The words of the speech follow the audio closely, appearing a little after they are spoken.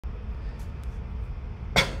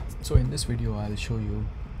So in this video I'll show you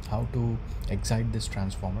how to excite this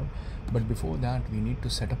transformer, but before that we need to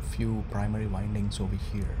set up few primary windings over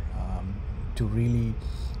here to really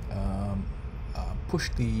push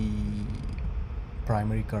the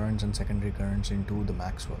primary currents and secondary currents into the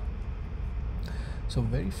Maxwell. So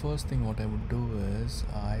very first thing what I would do is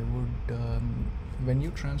I would when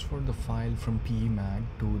you transfer the file from PEMAG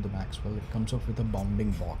to the Maxwell, it comes up with a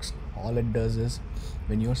bounding box. All it does is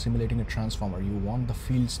when you're simulating a transformer, you want the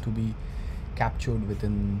fields to be captured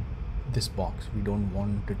within this box. We don't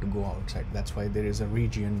want it to go outside. That's why there is a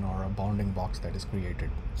region or a bounding box that is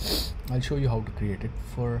created. I'll show you how to create it.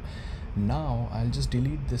 For now I'll just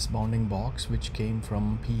delete this bounding box which came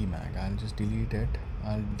from PEMAG. I'll just delete it.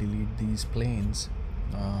 I'll delete these planes.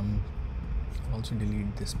 Also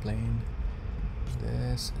delete this plane,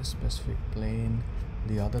 this specific plane.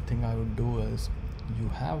 The other thing I would do is you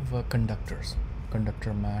have conductors,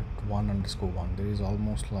 conductor mat 1_1. There is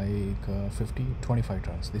almost like 25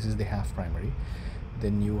 turns. This is the half primary.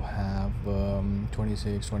 Then you have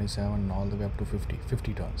 26, 27, all the way up to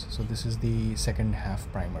 50 turns. So this is the second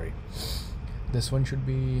half primary. This one should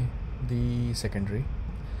be the secondary.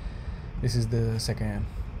 This is the second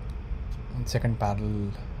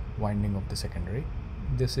parallel winding of the secondary.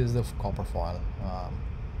 This is the copper foil.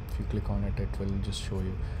 If you click on it, it will just show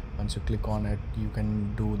you. Once you click on it, you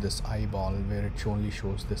can do this eyeball where it only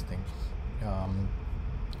shows this thing,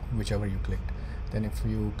 whichever you clicked. Then if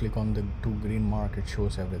you click on the two green mark, it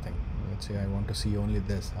shows everything. Let's say I want to see only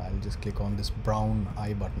this. I'll just click on this brown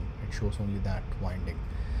eye button. It shows only that winding.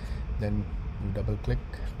 Then you double click,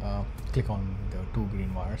 click on the two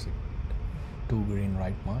green wires, two green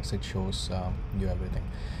right marks, it shows you everything.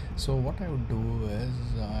 So what I would do is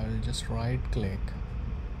I'll just right click.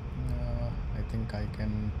 I think I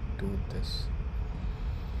can do this.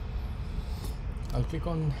 I'll click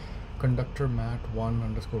on conductor mat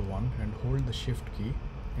 1_1 and hold the shift key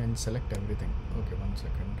and select everything. Okay, 1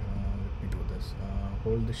 second, let me do this.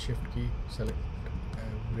 Hold the shift key, select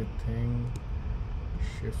everything,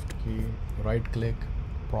 shift key, right click,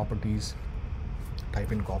 properties,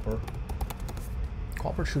 type in copper.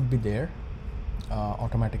 Copper should be there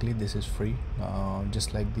automatically. This is free,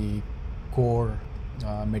 just like the core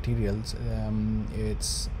materials.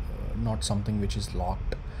 It's not something which is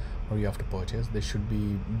locked or you have to purchase. This should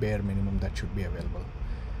be bare minimum that should be available.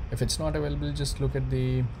 If it's not available, just look at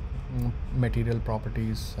the material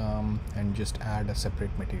properties and just add a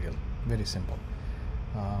separate material. Very simple.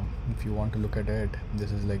 If you want to look at it,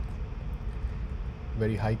 this is like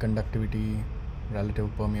very high conductivity, relative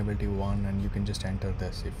permeability 1, and you can just enter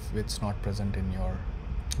this if it's not present in your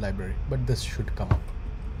library, but this should come up.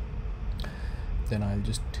 Then I'll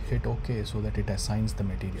just hit OK so that it assigns the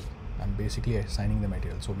material. I'm basically assigning the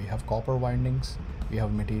material. So we have copper windings, we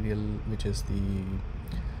have material which is the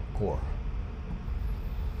core.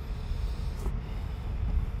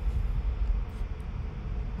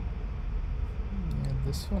 Yeah,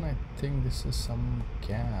 this one I think this is some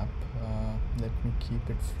gap. Let me keep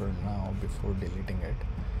it for now before deleting it.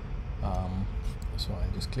 So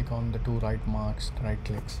I'll just click on the two right marks, right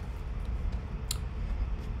clicks.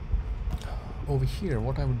 Over here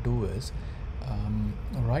what I would do is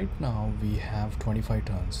right now we have 25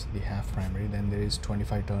 turns, the half primary. Then there is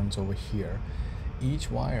 25 turns over here.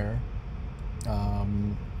 Each wire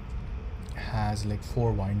has like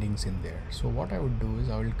 4 windings in there. So what I would do is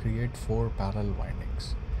I will create 4 parallel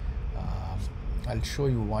windings. I'll show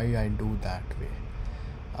you why I do that way.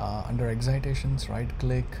 Under excitations, right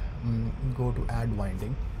click, go to add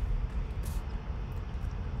winding.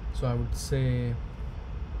 So I would say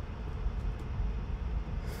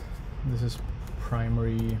this is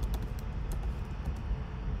primary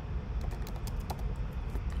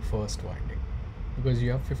first winding, because you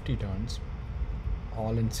have 50 turns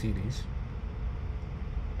all in series,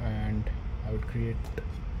 and I would create,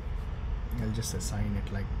 I'll just assign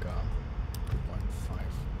it like 2.5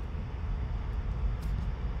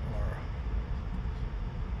 or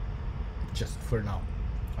just for now.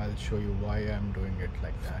 I'll show you why I'm doing it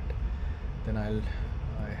like that. Then I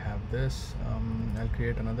have this. I'll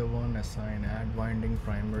create another one, assign add winding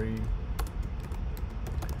primary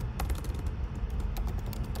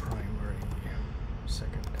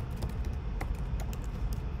second,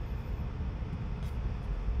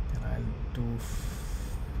 and I'll do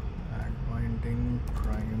add winding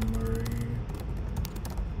primary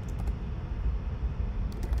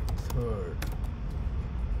third.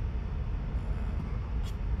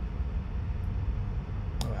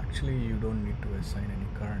 Actually you don't need to assign any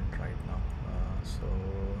current right now. So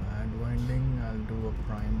add winding, I'll do a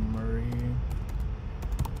primary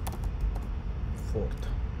fourth.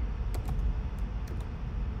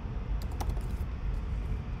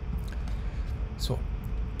 So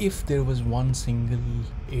if there was one single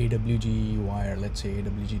AWG wire, let's say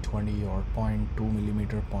AWG 20 or 0.2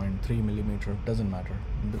 millimeter, 0.3 millimeter, doesn't matter,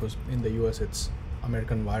 because in the US it's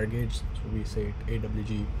American wire gauge, so we say it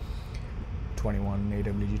AWG 21,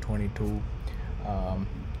 AWG 22.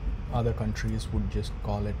 Other countries would just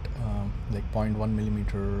call it like 0.1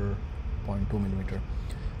 millimeter, 0.2 millimeter.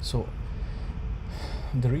 So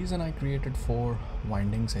the reason I created 4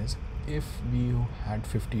 windings is, if we had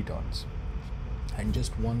 50 turns and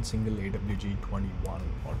just one single AWG 21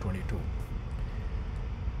 or 22,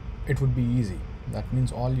 it would be easy. That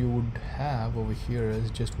means all you would have over here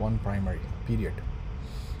is just one primary, period,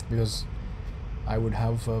 because I would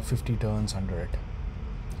have 50 turns under it.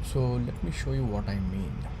 So let me show you what I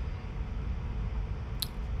mean.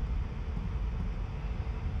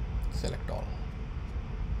 Select all.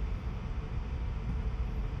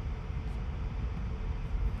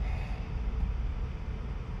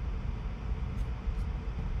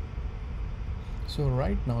 So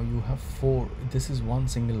right now you have 4, this is one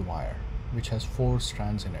single wire which has 4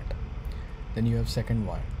 strands in it. Then you have second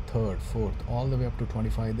wire, third, fourth, all the way up to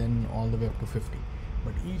 25, then all the way up to 50.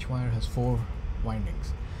 But each wire has 4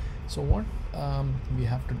 windings. So what we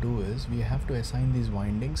have to do is, we have to assign these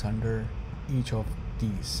windings under each of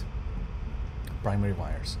these primary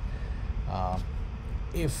wires.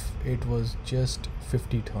 If it was just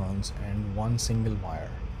 50 turns and one single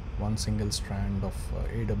wire, one single strand of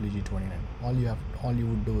AWG 29, all you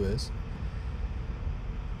would do is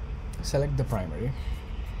select the primary,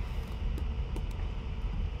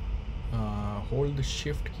 hold the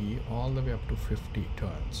shift key all the way up to 50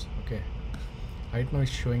 turns. Okay, right now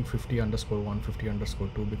it's showing 50_1,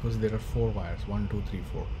 50_2, because there are 4 wires, 1, 2, 3,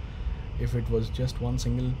 4. If it was just one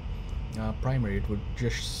single primary, it would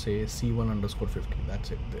just say C1_50.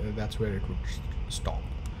 That's it. That's where it would stop.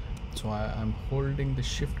 So I'm holding the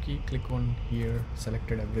shift key, click on here,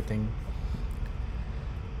 selected everything,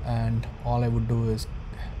 and all I would do is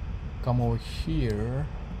come over here.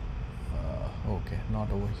 Okay, not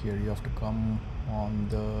over here, you have to come on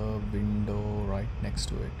the window right next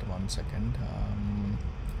to it. 1 second.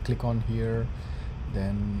 Click on here,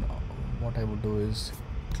 then what I would do is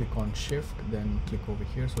click on shift, then click over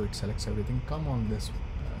here, so it selects everything. Come on this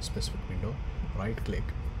specific window, right click,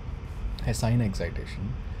 assign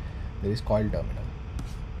excitation. There is coil terminal.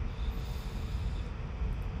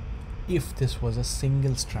 If this was a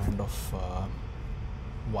single strand of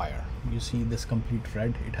wire, you see this complete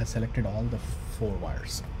red, it has selected all the 4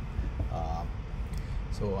 wires.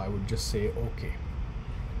 So I would just say okay.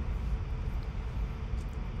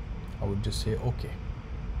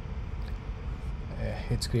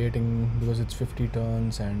 It's creating, because it's 50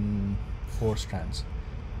 turns and 4 strands.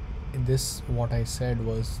 This, what I said,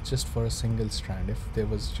 was just for a single strand. If there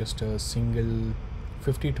was just a single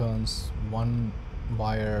 50 turns, one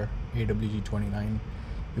wire AWG 29,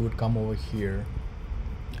 you would come over here,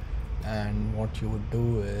 and what you would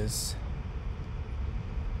do is,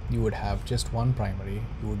 you would have just one primary.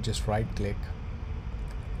 You would just right click,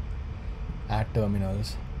 add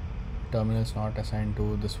terminals not assigned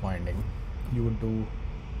to this winding. You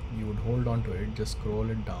would hold on to it, just scroll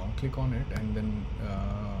it down, click on it, and then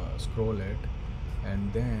scroll it,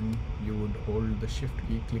 and then you would hold the shift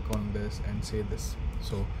key, click on this, and say this.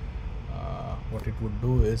 So what it would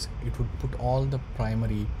do is, it would put all the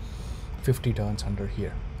primary 50 turns under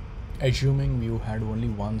here, assuming you had only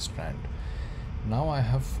one strand. Now I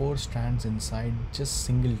have 4 strands inside just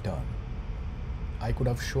single turn. I could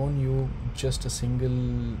have shown you just a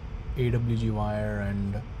single AWG wire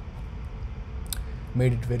and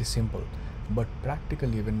made it very simple, but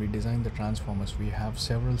practically when we design the transformers, we have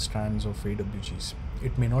several strands of AWGs.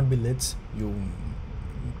 It may not be lids. You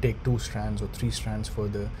take 2 strands or 3 strands for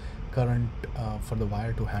the current, for the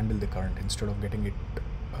wire to handle the current, instead of getting it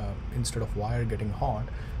instead of wire getting hot.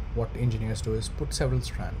 What engineers do is put several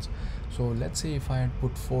strands. So let's say if I had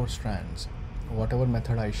put 4 strands, whatever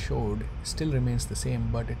method I showed still remains the same,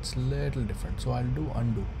 but it's little different. So I'll do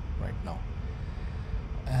undo right now,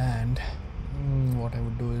 and what I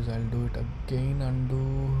would do is, I'll do it again,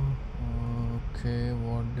 undo. Okay,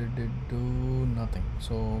 what did it do? Nothing.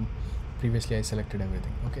 So previously I selected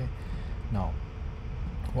everything. Okay, now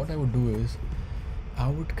what I would do is, I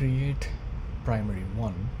would create primary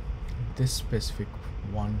 1, this specific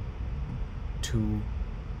 1, 2,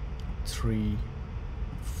 3,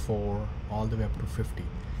 4, all the way up to 50.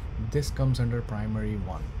 This comes under primary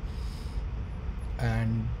 1,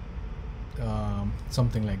 and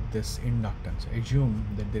something like this inductance. Assume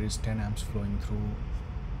that there is 10 amps flowing through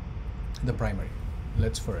the primary.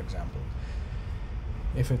 Let's, for example,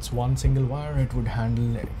 if it's one single wire, it would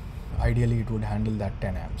handle, ideally it would handle that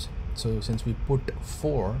 10 amps. So since we put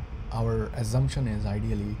 4, our assumption is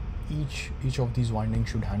ideally each of these windings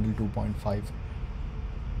should handle 2.5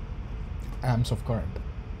 amps of current.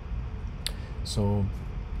 So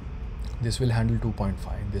this will handle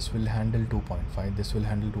 2.5, this will handle 2.5, this will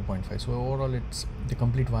handle 2.5. So overall it's the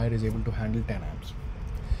complete wire is able to handle 10 amps.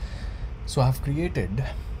 So I've created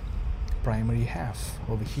primary half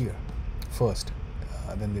over here first,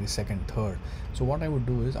 then there is second, third. So what I would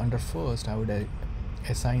do is under first I would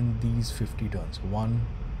assign these 50 turns, one,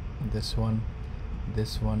 this one,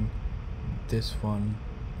 this one, this one,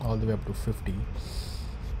 all the way up to 50.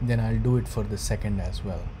 Then I'll do it for the second as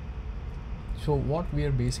well. So what we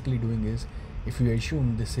are basically doing is, if you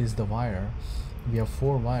assume this is the wire, we have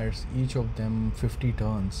 4 wires, each of them 50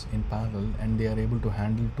 turns in parallel, and they are able to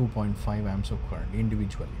handle 2.5 amps of current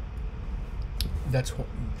individually. That's what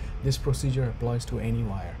this procedure applies to any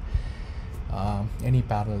wire, any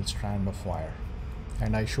parallel strand of wire.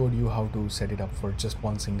 And I showed you how to set it up for just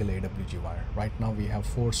one single AWG wire. Right now we have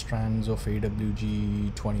 4 strands of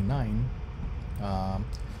AWG 29.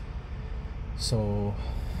 So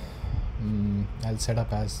I'll set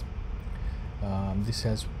up as this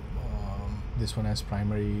has this one has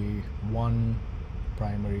primary 1,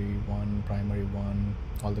 primary 1, primary 1,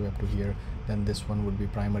 all the way up to here. Then this one would be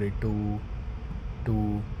primary 2,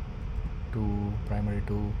 2, 2, primary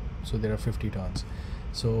 2. So there are 50 turns.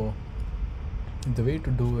 So the way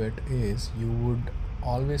to do it is, you would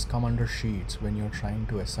always come under sheets when you're trying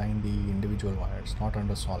to assign the individual wires, not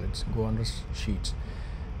under solids. Go under sheets.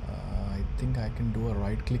 I think I can do a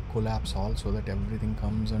right click collapse all so that everything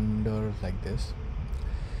comes under like this.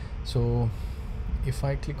 So if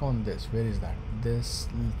I click on this, where is that? This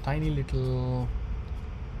tiny little,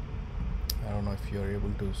 I don't know if you're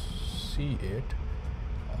able to see it.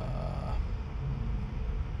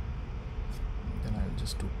 Then I'll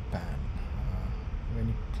just do pan. When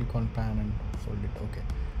you click on pan and hold it, okay.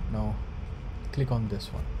 Now click on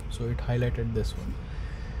this one. So it highlighted this one.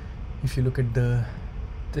 If you look at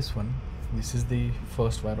this one, this is the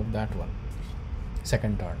first wire of that one,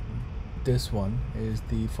 second turn. This one is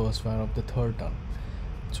the first wire of the third turn.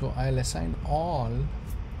 So I'll assign all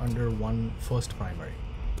under one first primary.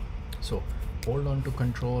 So hold on to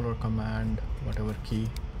Control or Command, whatever key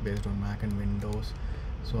based on Mac and Windows.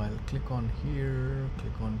 So I'll click on here,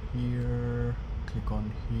 click on here, click on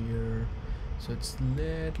here. So it's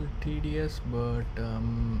little tedious, but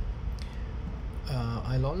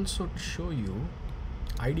I'll also show you.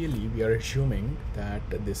 Ideally we are assuming that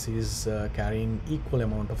this is carrying equal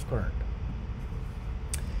amount of current.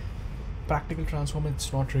 Practical transformer,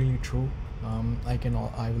 it's not really true. I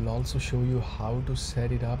will also show you how to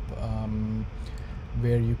set it up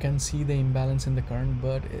where you can see the imbalance in the current,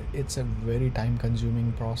 but it's a very time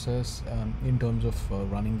consuming process in terms of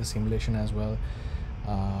running the simulation as well.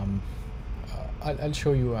 I'll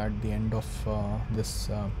show you at the end of this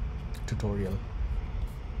tutorial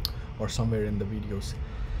or somewhere in the videos.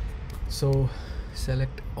 So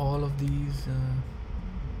select all of these,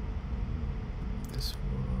 this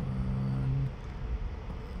one,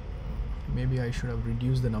 maybe I should have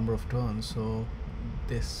reduced the number of turns, so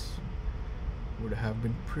this would have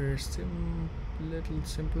been pretty little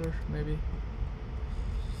simpler maybe.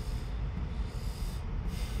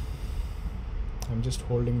 I'm just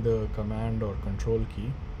holding the Command or Control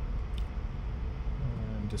key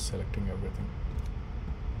and just selecting everything.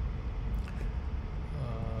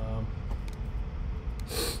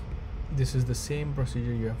 This is the same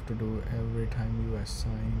procedure you have to do every time you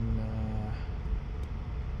assign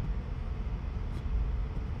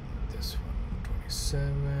this one,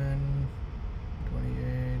 27,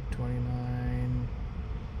 28, 29,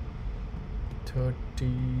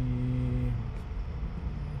 30,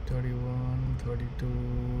 31,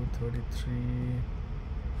 32, 33,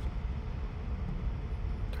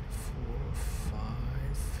 34, 5,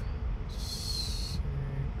 6, 7,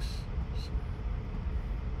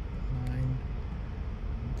 9.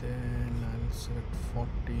 Then I'll select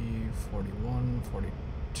 40, 41,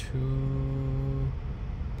 42.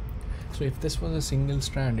 So if this was a single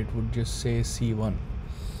strand, it would just say C1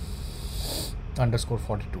 underscore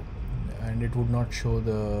 42, and it would not show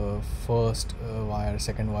the first wire,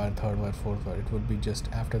 second wire, third wire, fourth wire. It would be just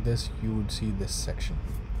after this you would see this section,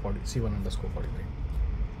 C1 underscore 43.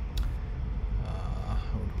 I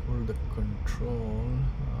would hold the Control,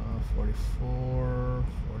 44,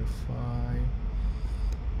 45,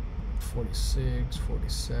 46,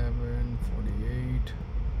 47, 48,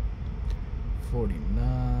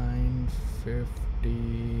 49,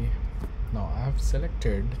 50. Now I have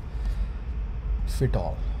selected fit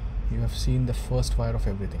all. You have seen the first wire of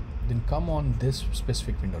everything. Then come on this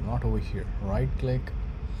specific window, not over here. Right click,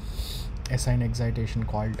 assign excitation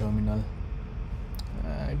coil terminal.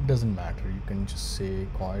 It doesn't matter, you can just say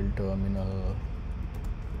coil terminal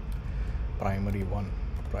primary 1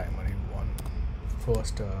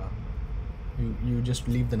 first. You just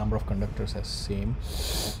leave the number of conductors as same,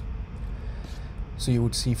 so you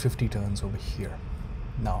would see 50 turns over here.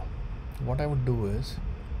 Now what I would do is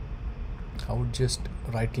I would just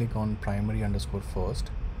right click on primary underscore first,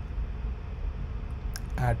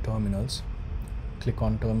 add terminals, click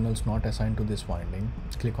on terminals not assigned to this winding,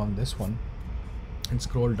 click on this one and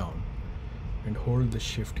scroll down and hold the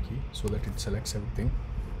shift key so that it selects everything.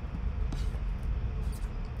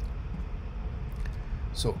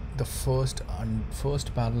 So the first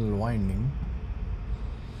parallel winding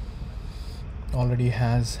already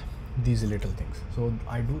has these little things, so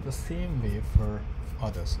I do the same way for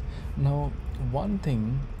others. Now one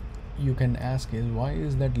thing you can ask is, why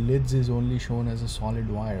is that lids is only shown as a solid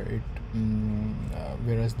wire,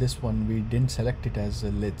 whereas this one we didn't select it as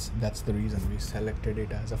lids? That's the reason we selected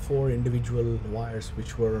it as a 4 individual wires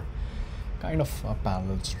which were kind of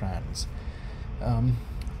parallel strands.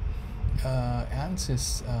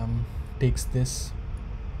 ANSYS takes this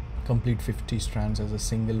complete 50 strands as a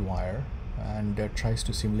single wire and tries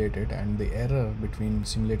to simulate it, and the error between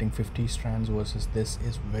simulating 50 strands versus this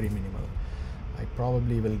is very minimal. I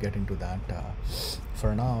probably will get into that.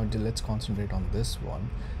 For now let's concentrate on this one.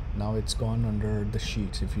 Now it's gone under the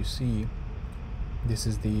sheets. If you see, this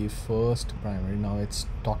is the first primary. Now it's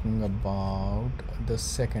talking about the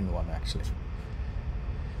second one actually.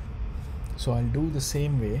 So I'll do the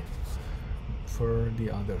same way for the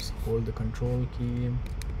others. Hold the control key,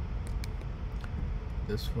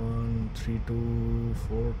 this one 3-2,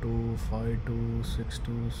 4-2, 5-2,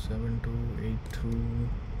 6-2, 7-2, 8-2,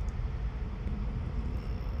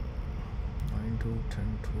 9-2,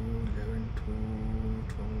 10-2, 11-2,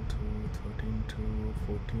 12-2, 13-2,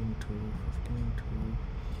 14-2, 15-2,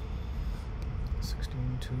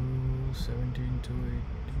 16-2, 17-2, 18,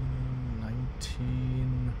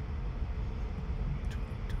 19,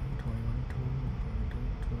 21-2,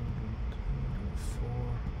 22, 24,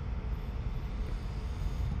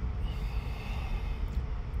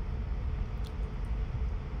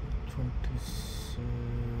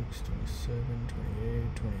 26, 27,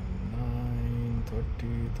 28, 29,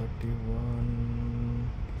 30, 31,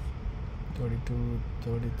 32,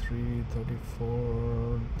 33,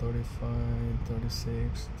 34, 35,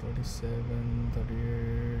 36, 37,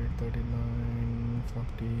 38, 39,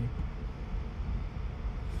 40,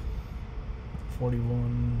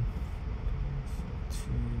 41,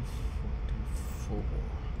 43, 44.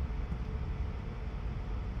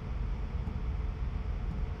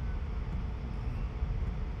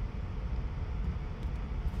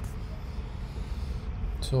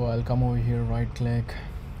 So I'll come over here, right click,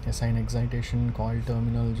 assign excitation coil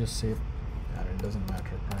terminal, just say, and it doesn't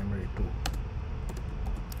matter, primary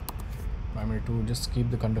 2, just keep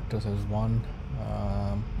the conductors as 1.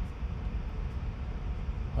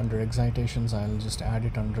 Under excitations I'll just add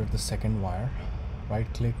it under the second wire, right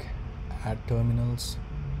click, add terminals,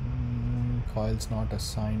 coils not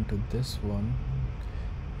assigned to this one,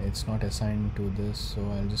 it's not assigned to this, so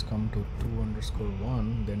I'll just come to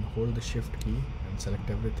 2_1, then hold the shift key and select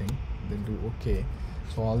everything, then do OK.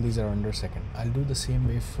 So all these are under second. I'll do the same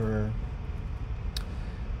way for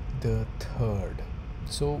the third.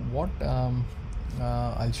 So what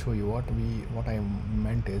I'll show you what I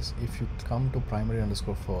meant is, if you come to primary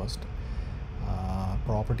underscore first,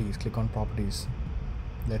 properties, click on properties,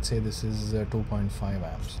 let's say this is 2.5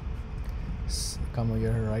 amps, come over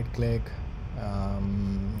here, right click,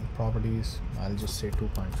 properties, I'll just say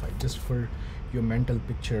 2.5, just for your mental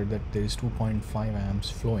picture that there is 2.5 amps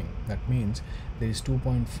flowing. That means there is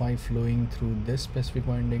 2.5 flowing through this specific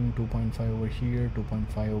winding, 2.5 over here,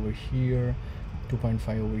 2.5 over here,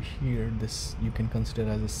 2.5 over here. This you can consider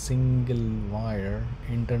as a single wire.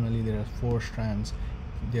 Internally there are 4 strands,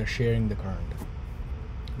 they are sharing the current.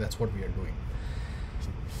 That's what we are doing.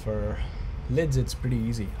 For lids it's pretty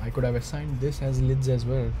easy. I could have assigned this as lids as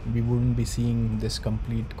well, we wouldn't be seeing this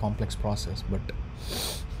complete complex process, but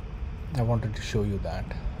I wanted to show you that.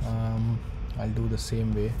 I'll do the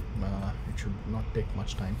same way, it should not take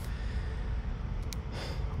much time.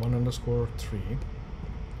 1_3,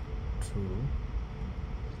 2,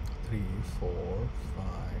 3, 4,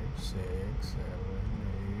 5, 6, 7,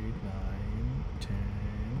 8, 9, 10,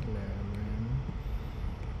 11,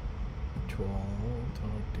 12,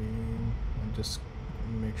 13, and just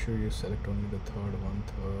make sure you select only the third one,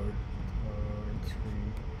 third, 3,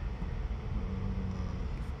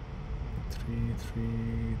 3,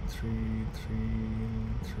 3, 3,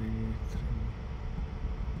 3, 3.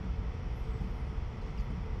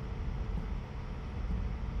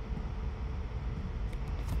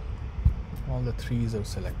 all the threes are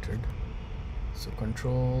selected. So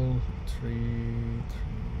control 3, 3, 3,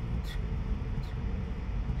 3.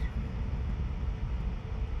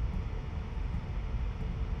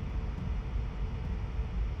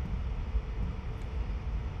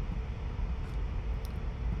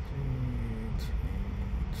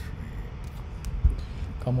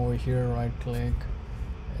 Come over here, right click,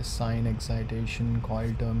 assign excitation,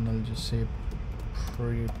 coil terminal, just say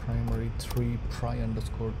primary 3,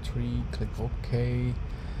 pri_3, click OK.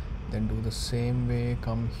 Then do the same way,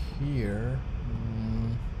 come here,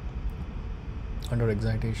 under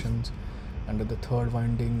excitations, under the third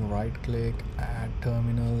winding, right click, add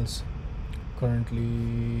terminals,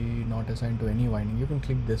 currently not assigned to any winding. You can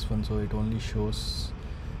click this one so it only shows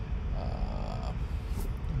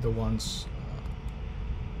the ones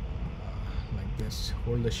like this.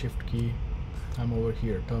 Hold the shift key, I'm over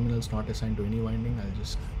here, terminals not assigned to any winding, I'll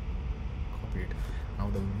just copy it. Now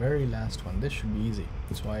the very last one, this should be easy,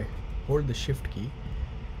 so I hold the shift key,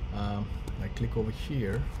 I click over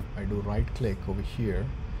here, I do right click over here,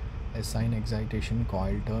 assign excitation,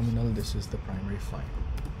 coil terminal, this is the primary fine.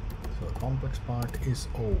 So the complex part is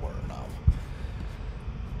over now.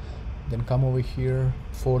 Then come over here,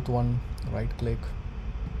 fourth one, right click,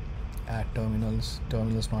 add terminals,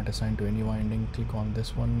 terminals not assigned to any winding, click on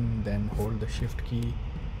this one, then hold the shift key,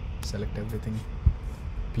 select everything,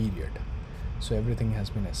 period. So everything has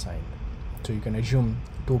been assigned. So you can assume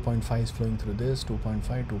 2.5 is flowing through this,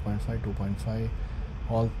 2.5, 2.5, 2.5,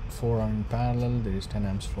 all 4 are in parallel, there is 10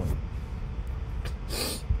 amps flowing.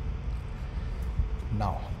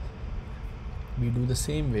 Now we do the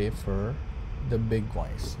same way for the big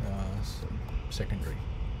wires, secondary.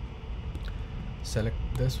 Select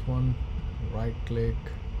this one, right click,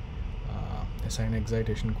 assign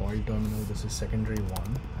excitation, coil terminal, this is secondary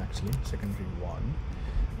 1, actually secondary 1.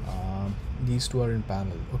 These two are in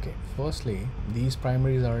parallel. Okay, firstly these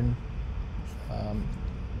primaries are in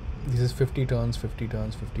this is 50 turns, 50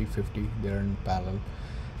 turns, 50, 50, they're in parallel.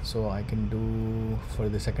 So I can do for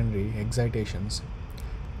the secondary excitations,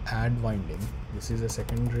 add winding, this is a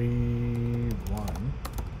secondary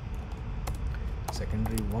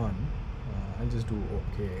 1, I'll just do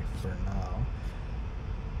okay for now,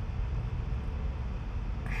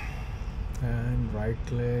 and right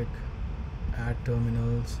click, add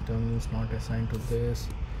terminals, terminals not assigned to this.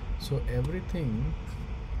 So everything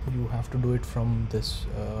you have to do it from this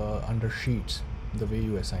under sheets, the way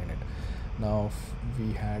you assign it. Now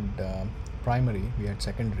we had primary, we had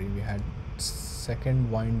secondary, we had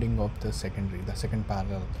second winding of the secondary, the second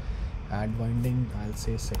parallel, add winding, I'll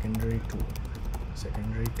say secondary 2.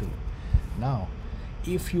 Now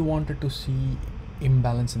if you wanted to see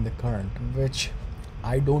imbalance in the current, which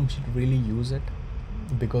I don't really use it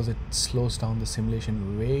because it slows down the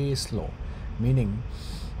simulation way slow, meaning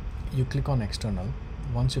you click on external,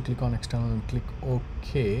 once you click on external and click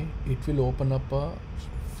OK, it will open up a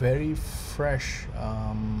very fresh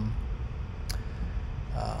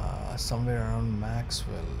somewhere around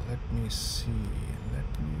Maxwell. Let me see,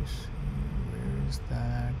 where is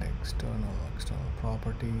that? External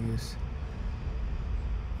properties,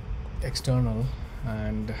 external,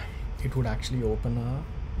 and it would actually open a,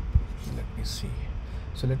 let me see,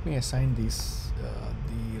 so let me assign these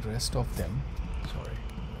the rest of them, sorry,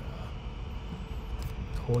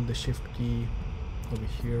 hold the shift key over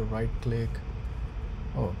here, right click,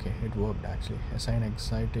 oh, okay, it worked actually, assign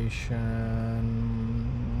excitation,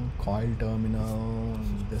 coil terminal,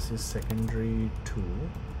 this is secondary 2,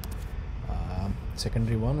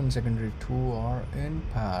 secondary 1 and secondary 2 are in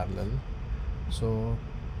parallel, so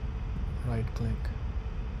right click,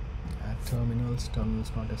 add terminals,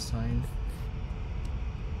 terminals not assigned,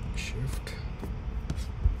 shift,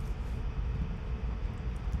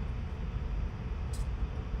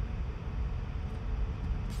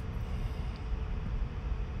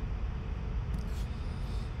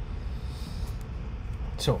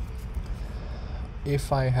 so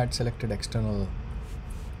if I had selected external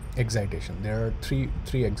excitation, there are three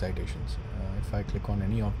excitations. If I click on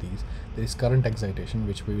any of these, there is current excitation,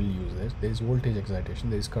 which we will use this, there is voltage excitation,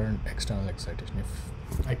 there is current external excitation.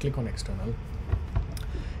 If I click on external,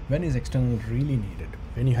 when is external really needed?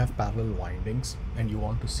 When you have parallel windings and you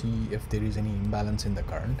want to see if there is any imbalance in the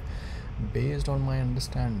current. Based on my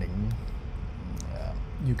understanding,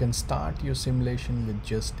 you can start your simulation with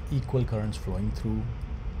just equal currents flowing through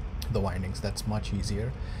the windings, that's much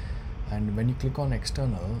easier. And when you click on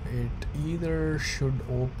external, it either should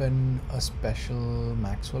open a special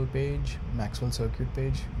Maxwell page, Maxwell circuit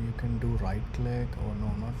page. You can do right click, or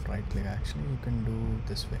no, not right click, actually you can do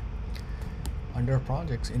this way, under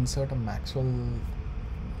projects, insert a Maxwell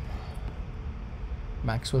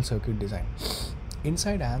Maxwell circuit design.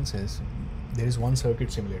 Inside ANSYS, there is one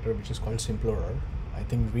circuit simulator which is called Simplorer. I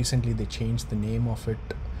think recently they changed the name of it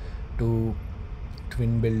to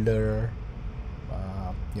Twin Builder.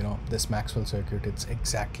 This Maxwell circuit, it's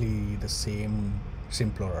exactly the same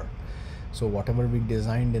Simplorer. So whatever we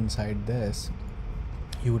designed inside this,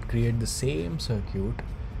 you would create the same circuit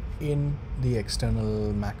in the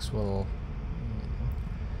external Maxwell.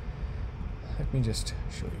 Let me just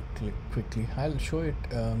show you quickly. I'll show it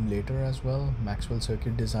later as well. Maxwell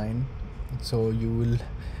circuit design. So you will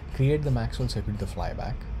create the Maxwell circuit, the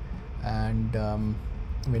flyback, and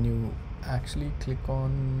when you actually click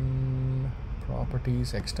on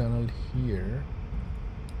properties external here,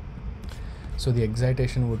 so the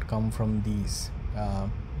excitation would come from these.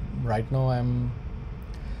 Right now I'm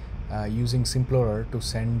using Simplorer to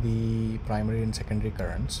send the primary and secondary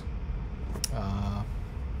currents.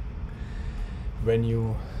 When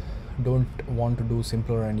you don't want to do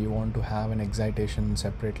Simplorer and you want to have an excitation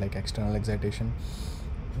separate, like external excitation,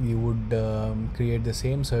 you would create the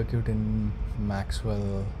same circuit in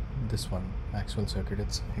Maxwell. This one, Maxwell circuit,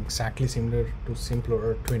 it's exactly similar to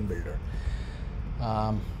Simplorer Twin Builder.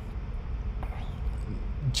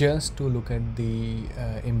 Just to look at the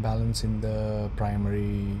imbalance in the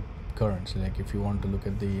primary currents, like if you want to look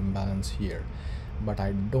at the imbalance here, but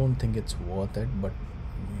I don't think it's worth it, but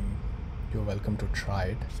you're welcome to try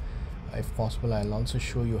it. If possible, I'll also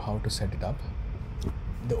show you how to set it up.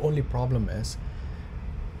 The only problem is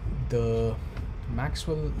the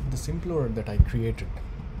Maxwell, the Simplorer that I created,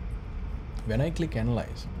 when I click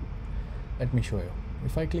analyze, let me show you.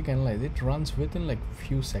 If I click analyze, it runs within like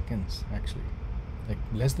few seconds, actually, like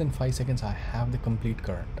less than 5 seconds. I have the complete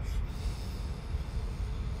current.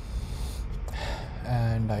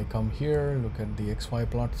 And I come here, look at the XY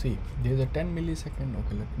plot. See, there's a 10 millisecond.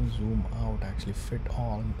 Okay, let me zoom out, actually fit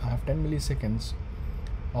all. I have 10 milliseconds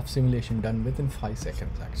of simulation done within 5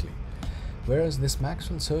 seconds actually. Whereas this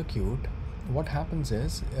Maxwell circuit, what happens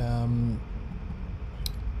is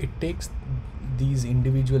it takes these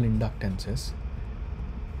individual inductances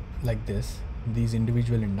like this, these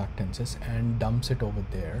individual inductances, and dumps it over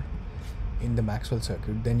there in the Maxwell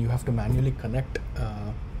circuit. Then you have to manually connect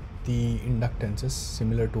the inductances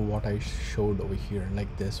similar to what I showed over here,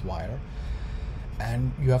 like this wire,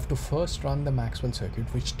 and you have to first run the Maxwell circuit,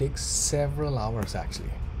 which takes several hours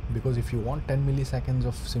actually, because if you want 10 milliseconds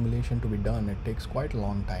of simulation to be done, it takes quite a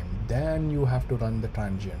long time. Then you have to run the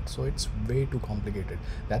transient, so it's way too complicated.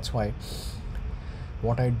 That's why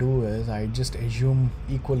what I do is I just assume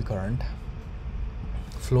equal current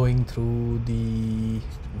flowing through the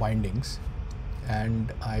windings,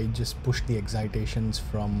 and I just push the excitations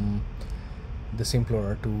from the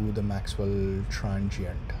Simplorer to the Maxwell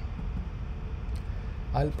transient.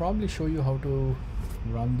 I'll probably show you how to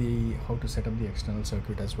set up the external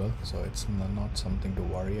circuit as well, so it's not something to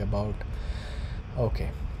worry about. Okay,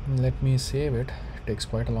 let me save it. It takes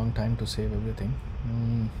quite a long time to save everything.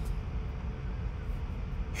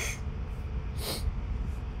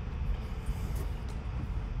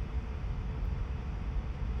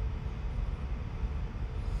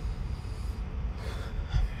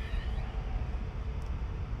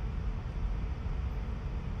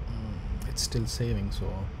 It's still saving.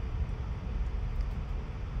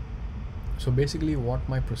 So basically what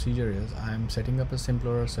my procedure is, I'm setting up a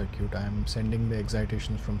Simplorer circuit. I'm sending the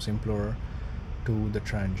excitations from Simplorer to the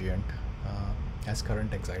transient as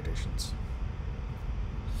current excitations.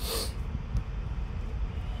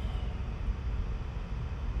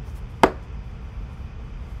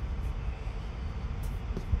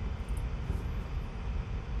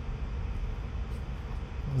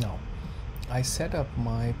 Now I set up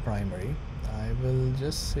my primary. I will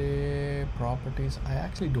just say properties. I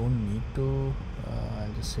actually don't need to.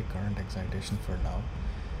 I'll just say current excitation for now.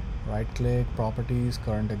 Right click, properties,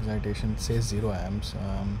 current excitation. It says 0 amps.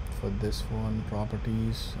 For this one,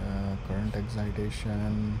 properties, current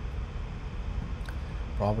excitation,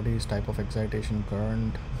 properties, type of excitation,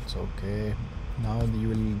 current. It's okay. Now you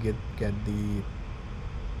will get the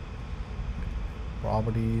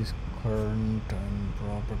properties, current, and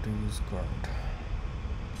properties, current.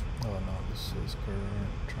 Oh no, this is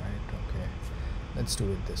current, right? Okay, let's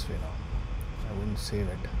do it this way now. I wouldn't save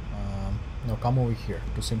it. Now come over here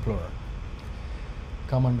to Simplorer.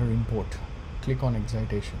 Come under import, click on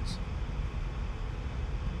excitations.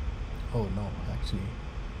 Oh no, actually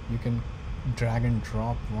you can drag and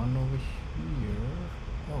drop one over here.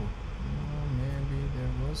 Oh no, maybe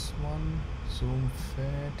there was one. Zoom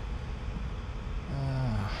fit.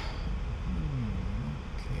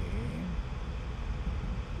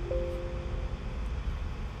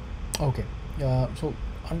 Okay, so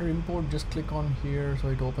Under import, just click on here, so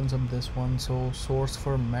it opens up this one. So source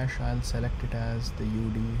for mesh, I'll select it as the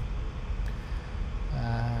UD,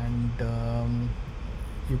 and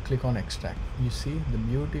you click on extract. You see, the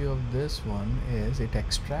beauty of this one is it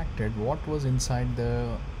extracted what was inside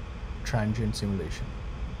the transient simulation.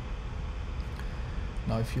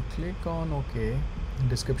 Now if you click on OK,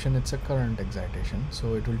 description, it's a current excitation,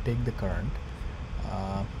 so it will take the current.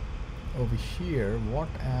 Over here, what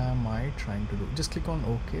am I trying to do? Just click on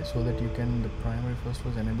OK, so that you can, the primary first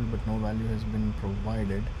was enabled but no value has been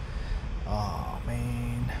provided. Oh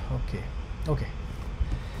man, okay.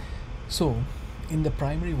 So in the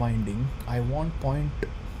primary winding, I want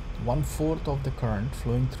 0.1/4 of the current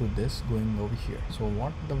flowing through this going over here. So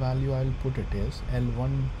what the value I'll put it is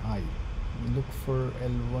L1I. Look for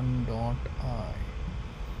L1.I.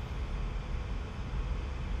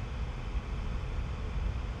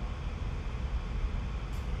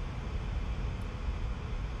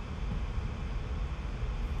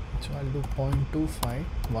 So I'll do 0.25,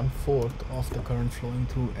 1/4 of the current flowing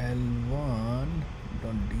through L1.dV,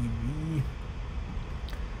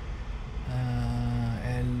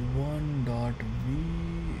 L1.V,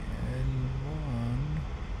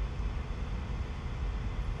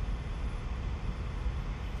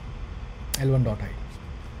 L1.I.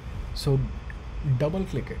 So double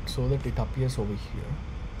click it so that it appears over here.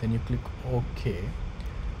 Then you click OK.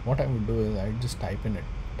 What I would do is I just type it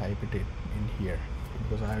in here,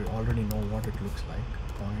 because I already know what it looks like.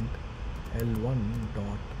 Point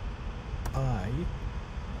L1.I,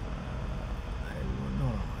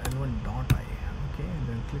 L1.I. Okay, and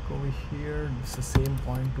then click over here. This is the same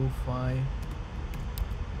 0.25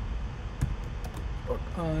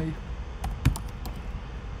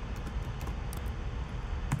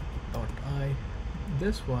 .I.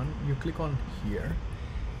 This one, you click on here,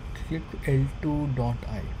 click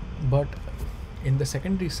L2.I, but in the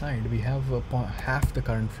secondary side we have half the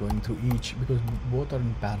current flowing through each, because both are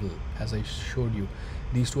in parallel. As I showed you,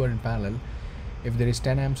 these two are in parallel. If there is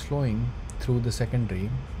 10 amps flowing through the secondary,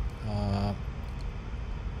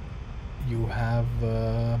 you have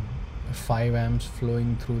 5 amps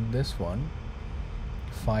flowing through this one,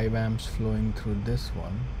 5 amps flowing through this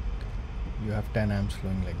one. You have 10 amps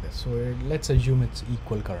flowing like this. So let's assume it's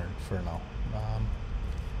equal current for now.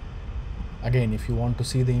 Again, if you want to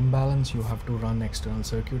see the imbalance, you have to run external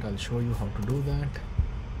circuit. I'll show you how to do that.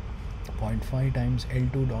 0.5 times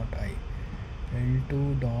L2.I.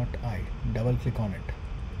 L2.I. Double click on it.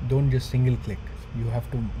 Don't just single click. You have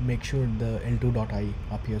to make sure the L2.I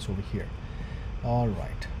appears over here.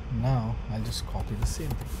 Alright, now I'll just copy the same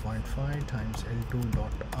thing. 0.5 times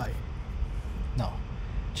L2.I. Now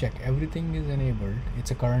check, everything is enabled. It's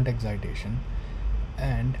a current excitation,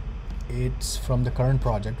 and it's from the current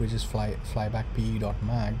project, which is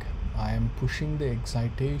flybackpe.mag. I am pushing the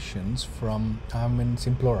excitations from, I'm in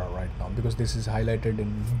Simplorer right now because this is highlighted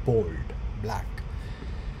in bold black.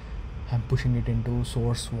 I'm pushing it into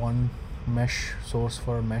source 1 mesh, source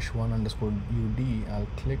for mesh 1 underscore UD. I'll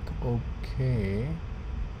click OK,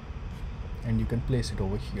 and you can place it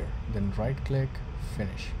over here. Then right click,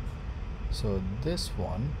 finish. So this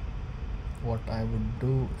one, what I would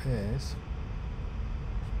do is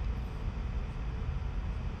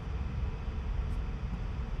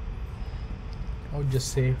I would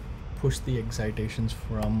just say push the excitations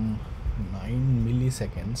from 9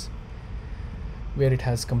 milliseconds, where it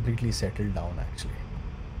has completely settled down actually.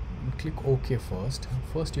 Click OK first.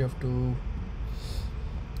 First you have to,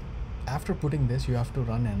 after putting this, you have to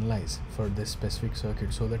run analyze for this specific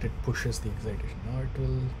circuit so that it pushes the excitation. Now it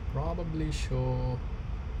will probably show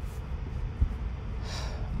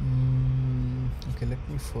okay, let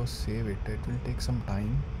me first save it. It will take some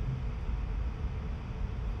time.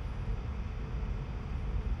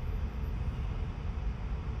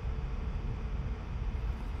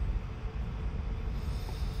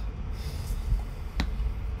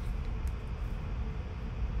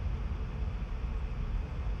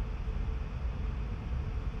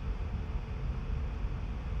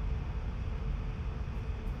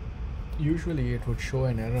 Usually it would show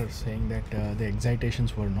an error saying that the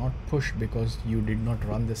excitations were not pushed because you did not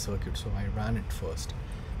run this circuit. So I ran it first,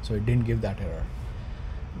 so it didn't give that error.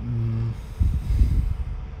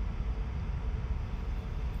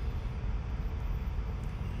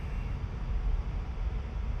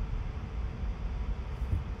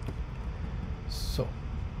 So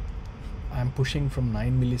I'm pushing from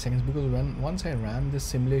 9 milliseconds because once I ran this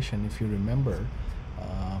simulation, if you remember,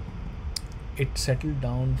 it settled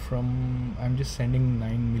down from, I'm just sending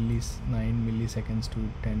 9 milliseconds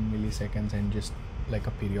to 10 milliseconds, and just like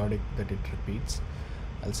a periodic that it repeats.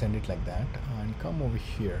 I'll send it like that and come over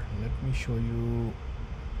here. Let me show you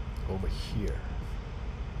over here,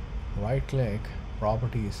 right click,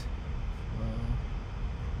 properties,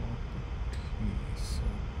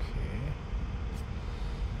 okay.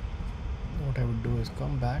 What I would do is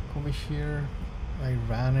come back over here, I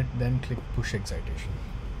ran it, then click push excitation.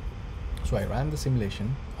 So I ran the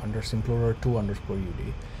simulation under Simplorer 2 underscore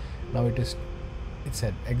UD. Now it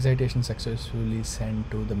said excitation successfully sent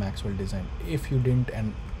to the Maxwell design. If you didn't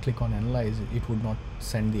and click on analyze, it would not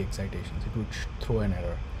send the excitations, it would throw an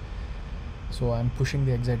error. So I'm pushing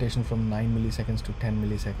the excitation from 9 milliseconds to 10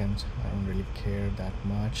 milliseconds. I don't really care that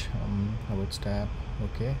much. I would tap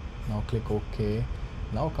okay. Now click OK.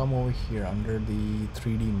 Now come over here under the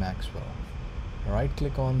 3D Maxwell, right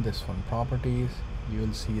click on this one, properties. You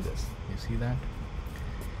will see this, you see that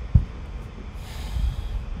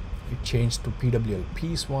it changed to PWL,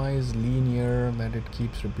 piecewise linear, that it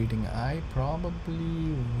keeps repeating. I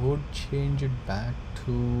probably would change it back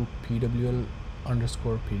to PWL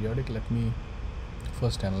underscore periodic. Let me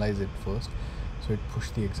first analyze it first. So it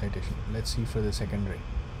pushed the excitation. Let's see for the secondary.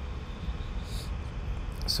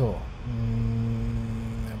 So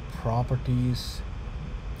properties,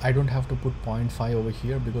 I don't have to put 0.5 over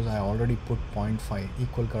here because I already put 0.5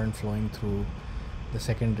 equal current flowing through the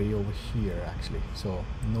secondary over here actually, so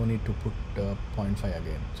no need to put 0.5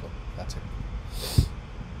 again. So that's it.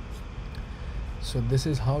 So this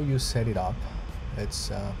is how you set it up.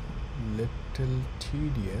 It's little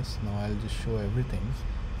tedious. Now I'll just show everything.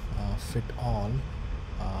 Fit all.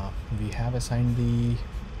 We have assigned the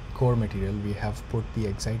core material, we have put the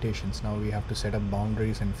excitations. Now we have to set up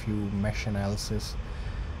boundaries and few mesh analysis,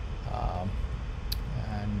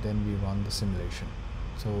 and then we run the simulation.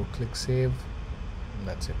 So click save.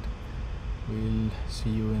 That's it. We'll see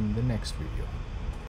you in the next video.